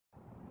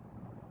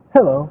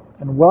Hello,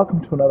 and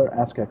welcome to another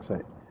Ask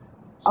X-Site.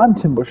 I'm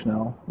Tim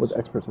Bushnell with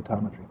Expert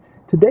Cytometry.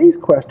 Today's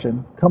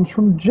question comes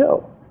from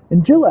Jill,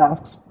 and Jill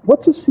asks,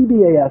 what's a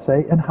CBA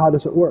assay and how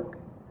does it work?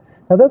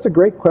 Now that's a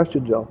great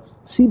question, Jill.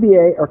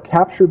 CBA, or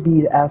Capture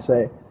Bead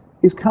Assay,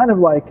 is kind of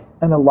like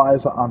an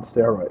ELISA on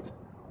steroids.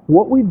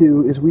 What we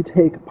do is we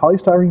take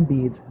polystyrene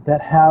beads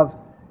that have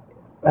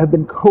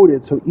been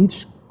coated, so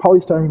each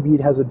polystyrene bead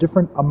has a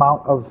different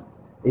amount of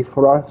a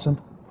fluorescent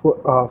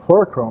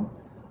fluorochrome,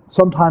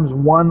 sometimes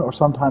one or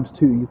sometimes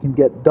two. You can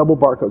get double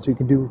barcodes, so you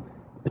can do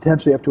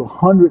potentially up to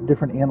 100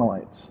 different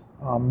analytes.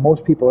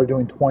 Most people are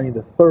doing 20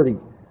 to 30.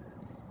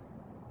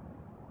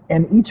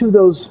 And each of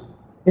those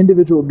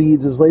individual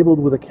beads is labeled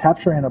with a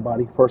capture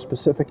antibody for a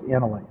specific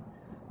analyte.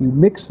 You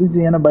mix these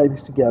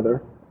antibodies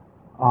together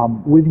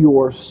with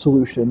your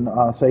solution,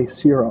 say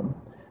serum.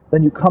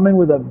 Then you come in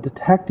with a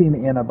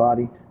detecting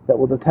antibody that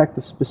will detect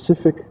the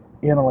specific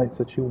analytes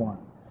that you want.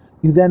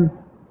 You then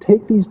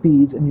take these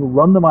beads and you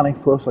run them on a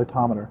flow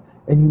cytometer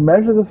and you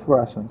measure the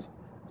fluorescence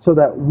so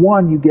that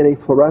one, you get a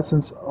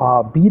fluorescence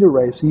bead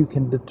array so you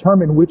can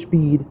determine which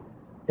bead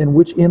and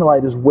which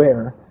analyte is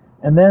where.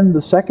 And then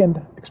the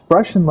second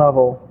expression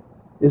level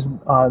is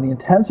the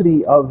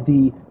intensity of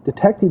the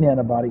detecting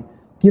antibody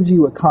gives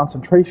you a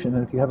concentration.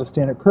 And if you have a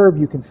standard curve,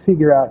 you can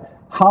figure out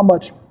how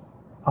much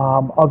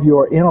of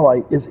your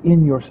analyte is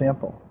in your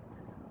sample.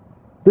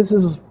 This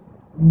is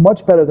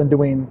much better than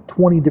doing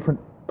 20 different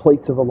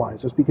plates of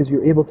ELISAs because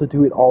you're able to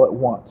do it all at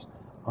once.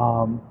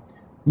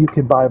 You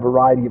can buy a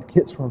variety of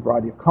kits from a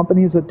variety of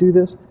companies that do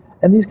this,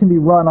 and these can be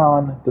run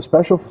on the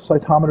special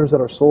cytometers that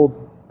are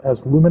sold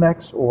as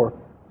Luminex or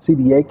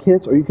CBA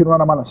kits, or you can run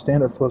them on a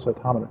standard flow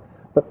cytometer.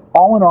 But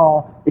all in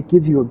all, it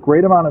gives you a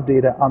great amount of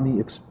data on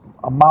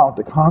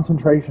the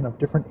concentration of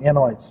different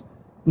analytes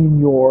in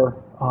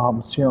your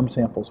serum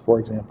samples, for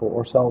example,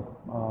 or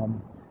cell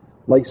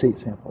lysate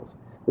samples.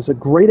 It's a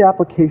great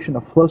application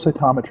of flow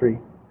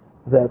cytometry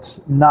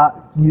that's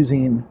not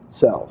using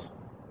cells.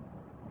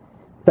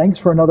 Thanks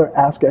for another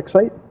Ask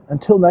X-Site.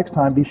 Until next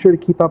time, be sure to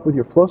keep up with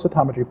your flow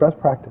cytometry best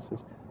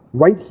practices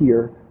right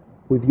here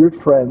with your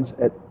friends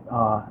at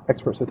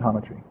Expert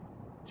Cytometry.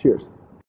 Cheers.